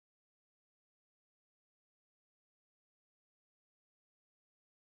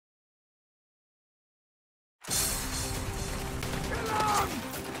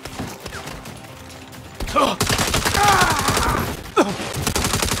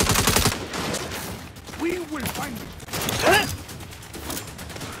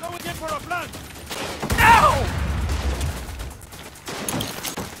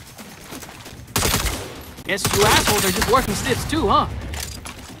Guess you assholes are just working stiffs too, huh?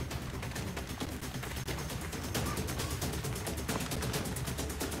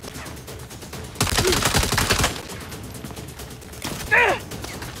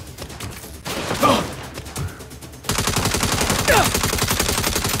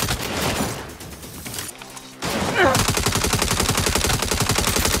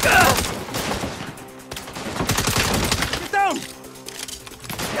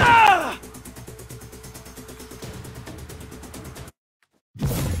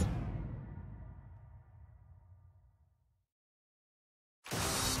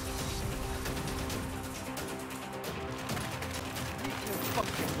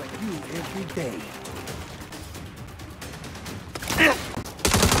 Every day.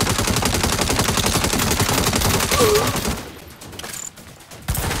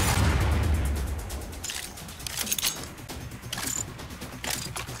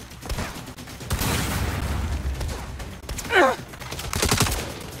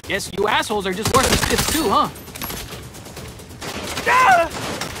 Guess you assholes are just working stiffs too, huh?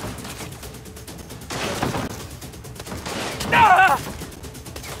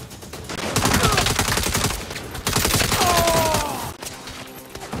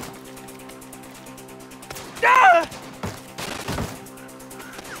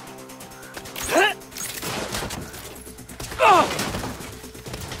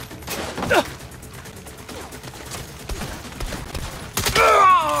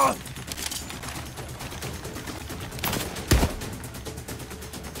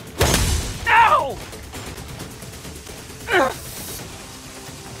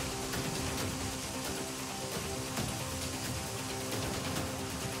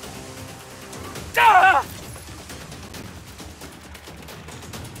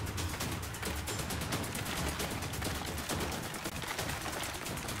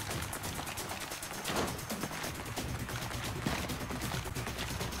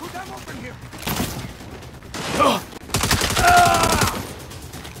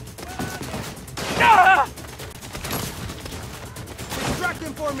 Distract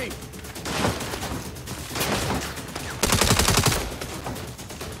him for me!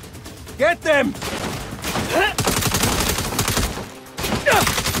 Get them!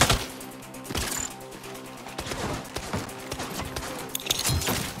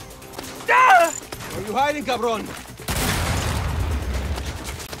 Where are you hiding, cabron?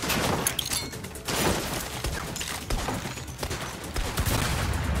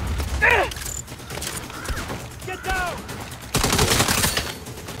 Get down!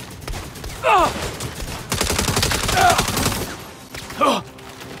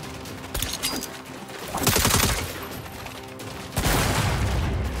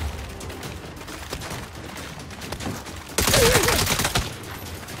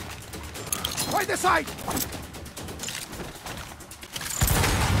 Right this side!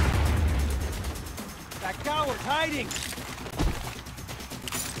 That coward's hiding!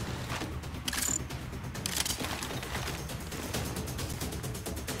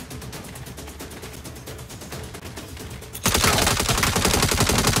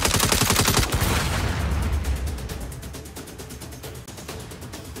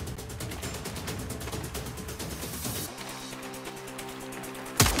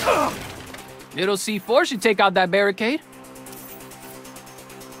 Little C4 should take out that barricade.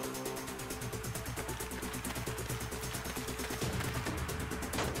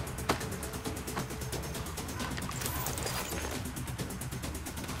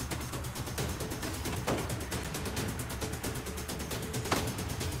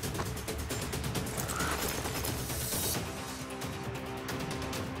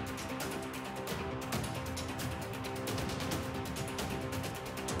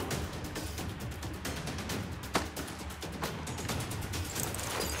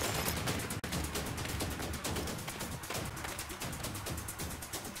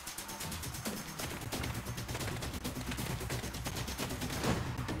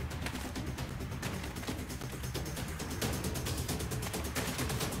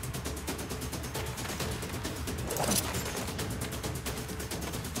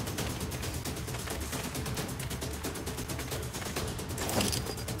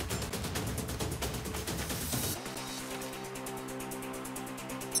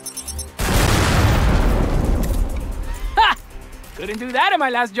 Couldn't do that in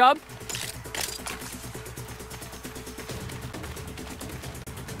my last job.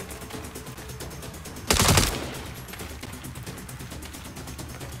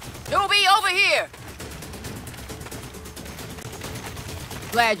 Newbie, over here!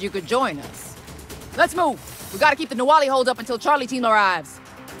 Glad you could join us. Let's move. We gotta keep the Nawali hold up until Charlie team arrives.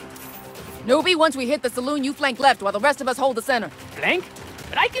 Newbie, once we hit the saloon, you flank left while the rest of us hold the center. Flank?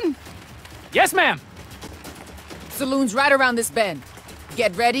 But I can... Yes, ma'am. Saloon's right around this bend.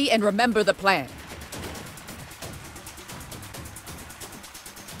 Get ready and remember the plan.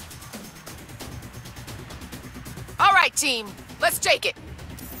 All right, team. Let's take it.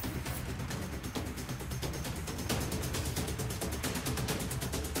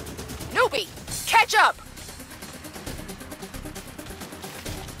 Newbie, catch up!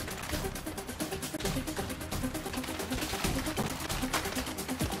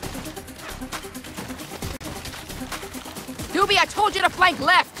 Newbie, I told you to flank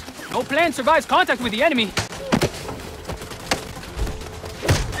left! No plan survives contact with the enemy.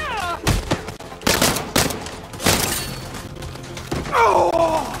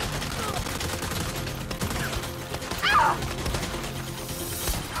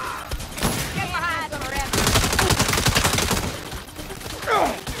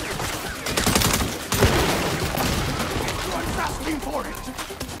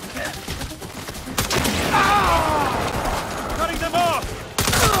 Cutting them off!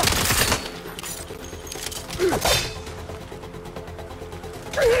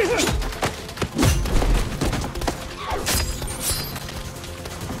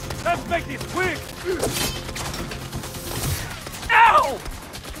 Let's make this quick! Ow!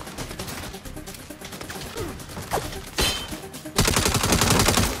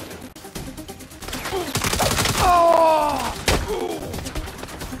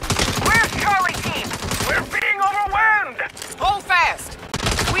 Where's Charlie team? We're being overwhelmed! Hold fast!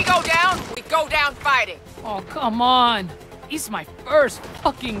 We go down fighting. Oh, come on. It's my first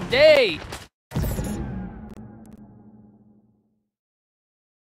fucking day.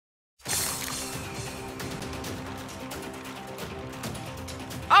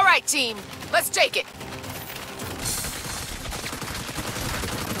 All right, team. Let's take it.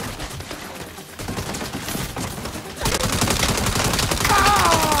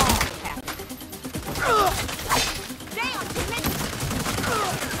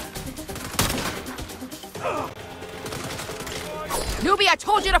 Newbie, I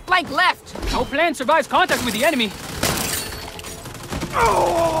told you to flank left! No plan survives contact with the enemy.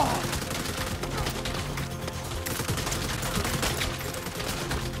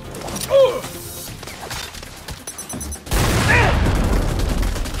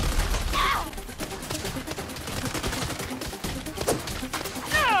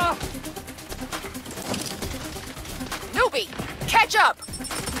 Newbie, catch up!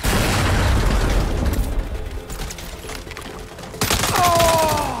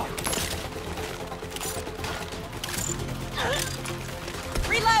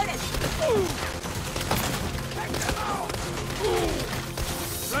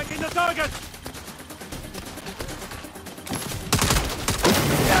 Flanking the target!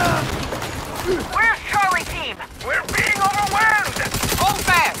 Where's Charlie team? We're being overwhelmed! Hold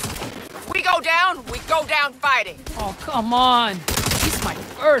fast! We go down fighting. Oh, come on. It's my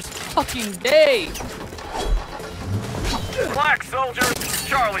first fucking day. Black soldiers,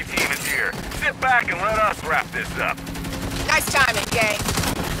 Charlie team is here. Sit back and let us wrap this up. Nice timing, gang.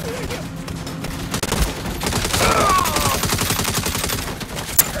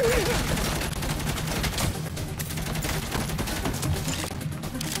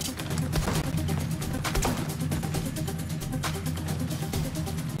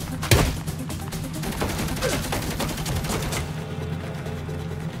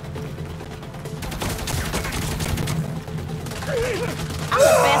 I'm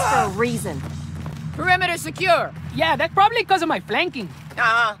the best for a reason. Perimeter secure. Yeah, that's probably because of my flanking.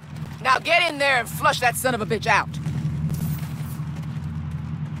 Uh-huh. Now get in there and flush that son of a bitch out.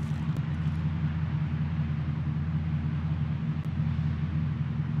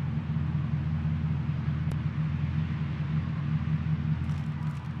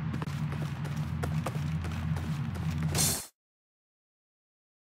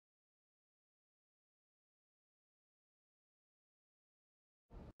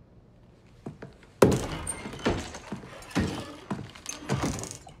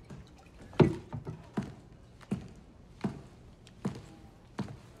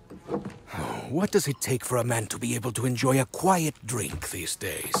 What does it take for a man to be able to enjoy a quiet drink these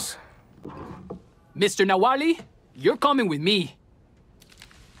days? Mr. Nawali, you're coming with me.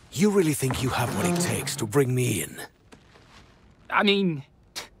 You really think you have what it takes to bring me in? I mean,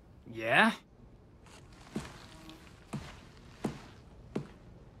 yeah.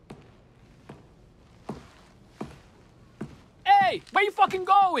 Hey, where you fucking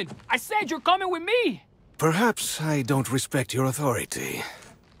going? I said you're coming with me. Perhaps I don't respect your authority.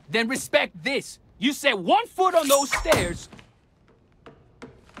 Then respect this. You set 1 foot on those stairs.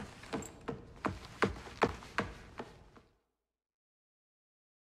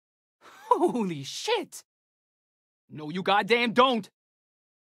 Holy shit! No, you goddamn don't!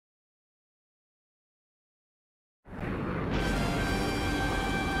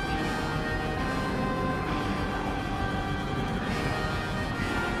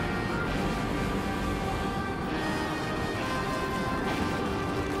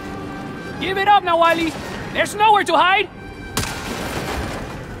 Give it up now, Wiley! There's nowhere to hide!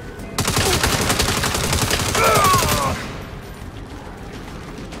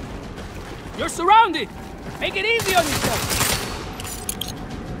 You're surrounded! Make it easy on yourself!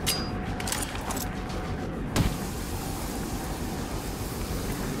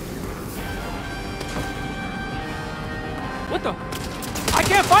 What the? I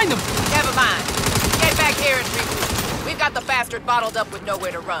can't find them! Never mind. Get back here and regroup. We've got the bastard bottled up with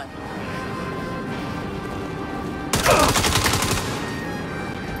nowhere to run.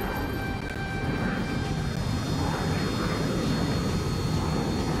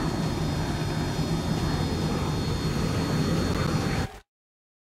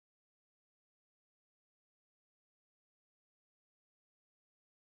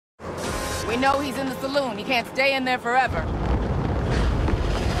 We know he's in the saloon. He can't stay in there forever.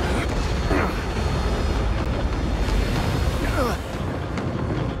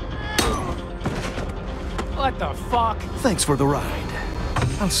 What the fuck? Thanks for the ride.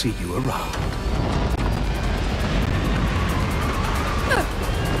 I'll see you around.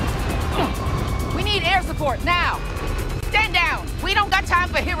 We need air support now. Stand down. We don't got time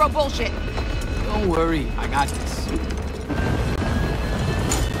for hero bullshit. Don't worry, I got this.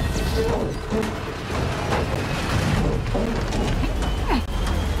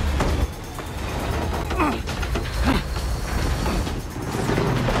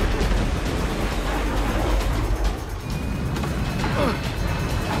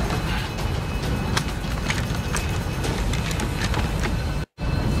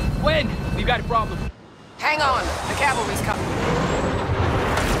 When? We've got a problem. Hang on. The cavalry's coming.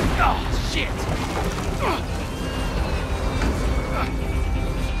 Oh, shit!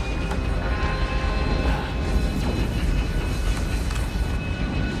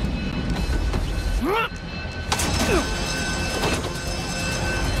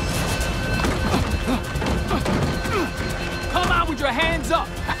 Come on with your hands up!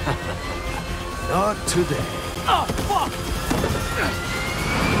 Not today. Oh, fuck!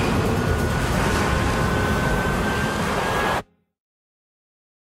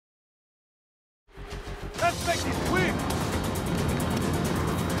 Let's make this quick!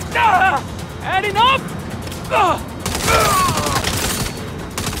 Had enough?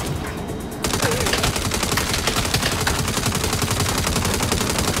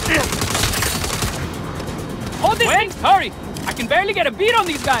 Hold this thing! Hurry! I can barely get a beat on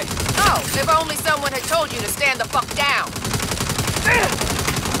these guys! Oh, if only someone had told you to stand the fuck down.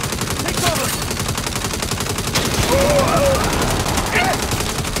 Take cover!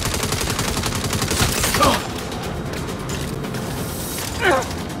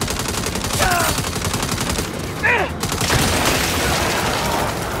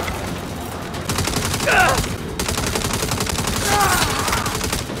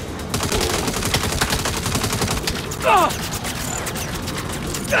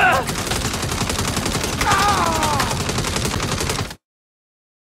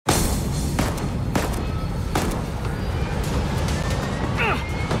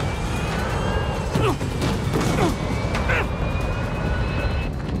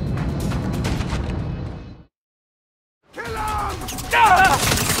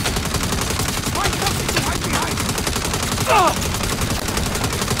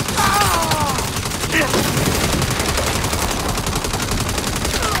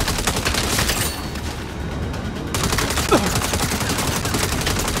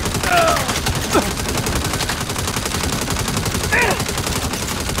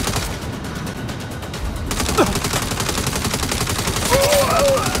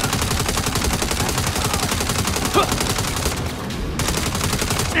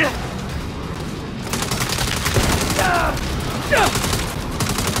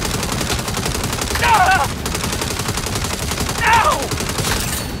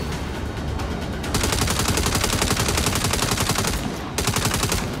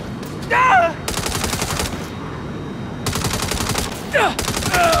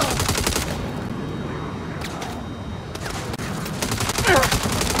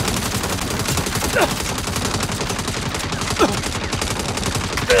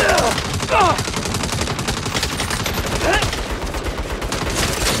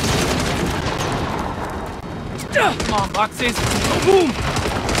 Come on, boxes! Boom!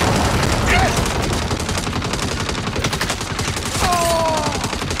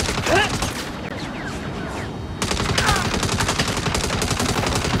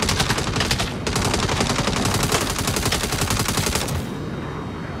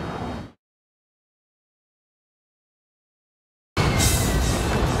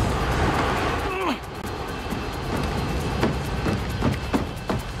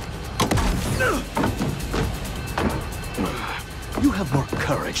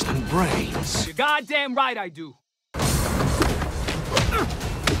 brains. You're goddamn right I do.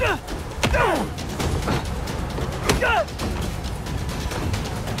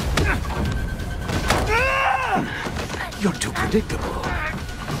 You're too predictable.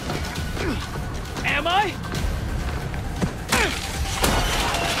 Am I?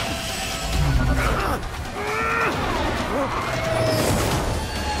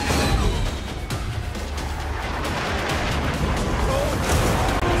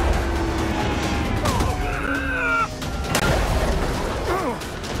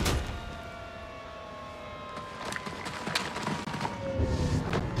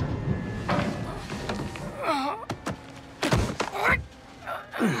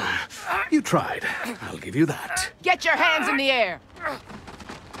 You tried. I'll give you that. Get your hands in the air.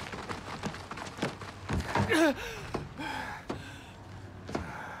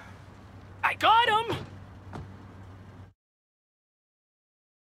 I got him!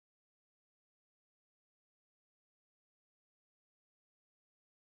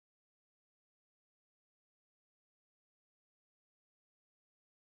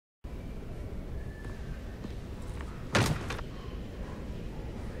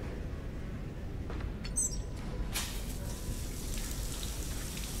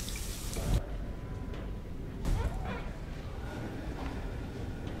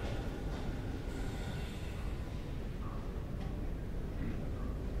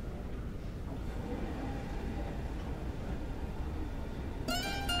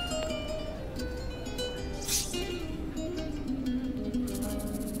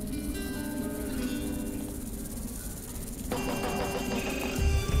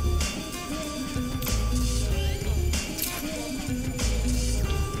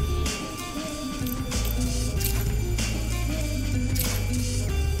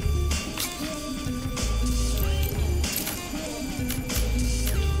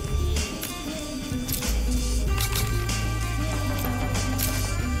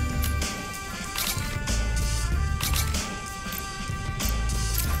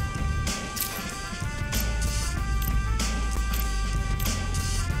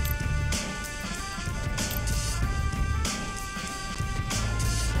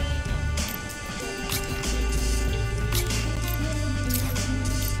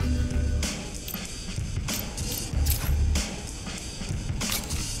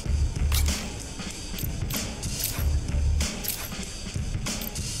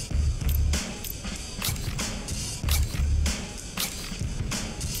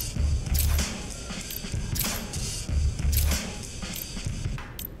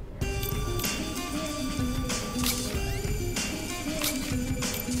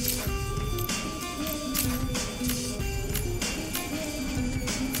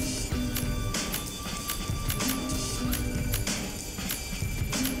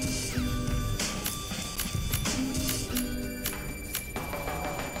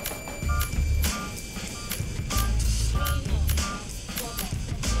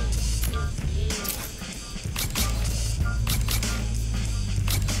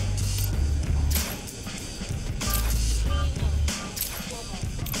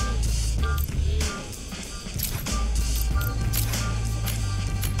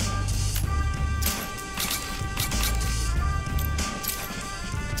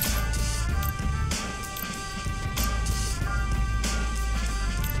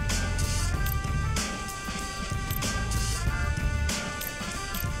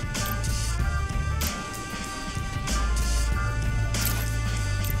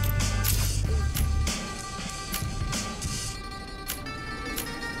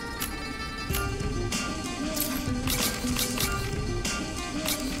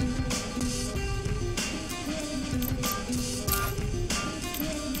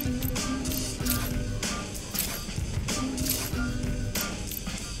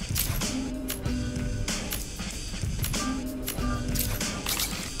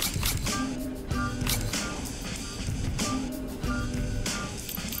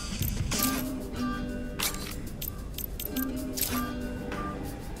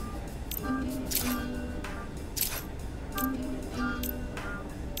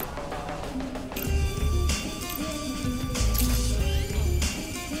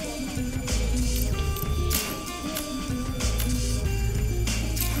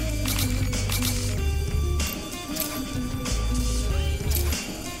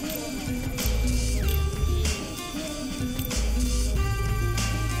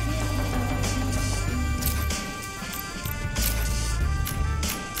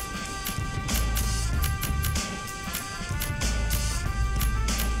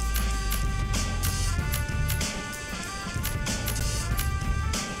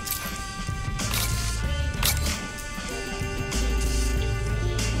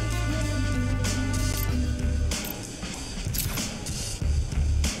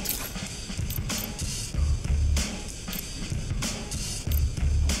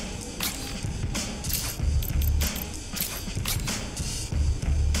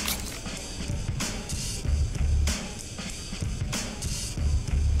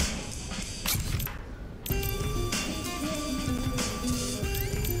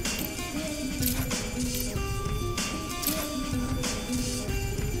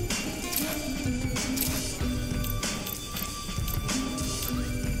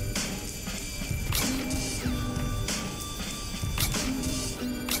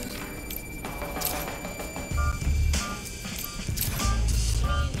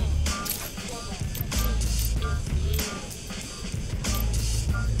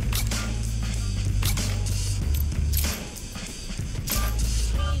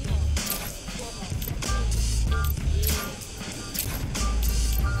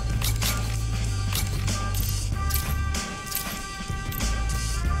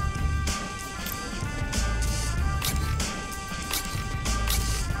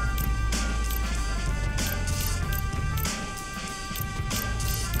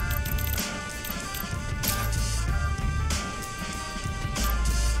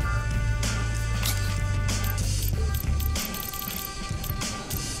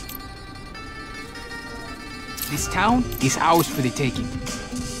 This town is ours for the taking.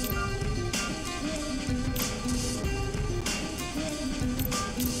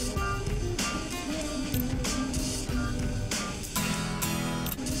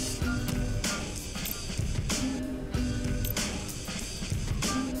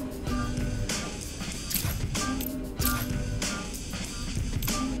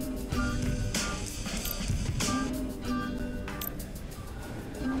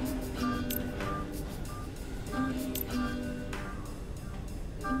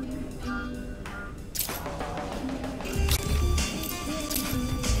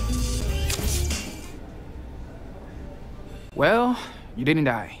 Well, you didn't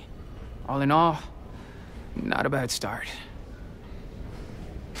die. All in all, not a bad start.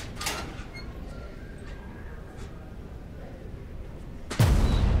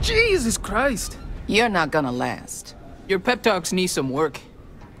 Jesus Christ! You're not gonna last. Your pep talks need some work.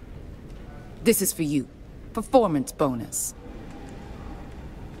 This is for you. Performance bonus.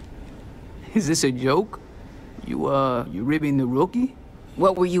 Is this a joke? You ribbing the rookie?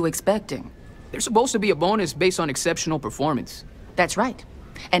 What were you expecting? There's supposed to be a bonus based on exceptional performance. That's right.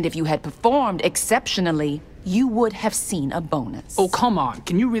 And if you had performed exceptionally, you would have seen a bonus. Oh, come on.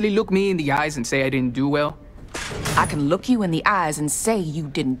 Can you really look me in the eyes and say I didn't do well? I can look you in the eyes and say you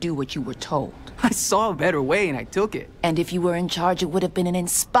didn't do what you were told. I saw a better way and I took it. And if you were in charge, it would have been an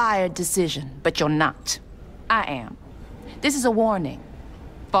inspired decision, but you're not. I am. This is a warning.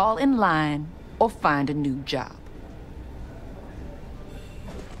 Fall in line or find a new job.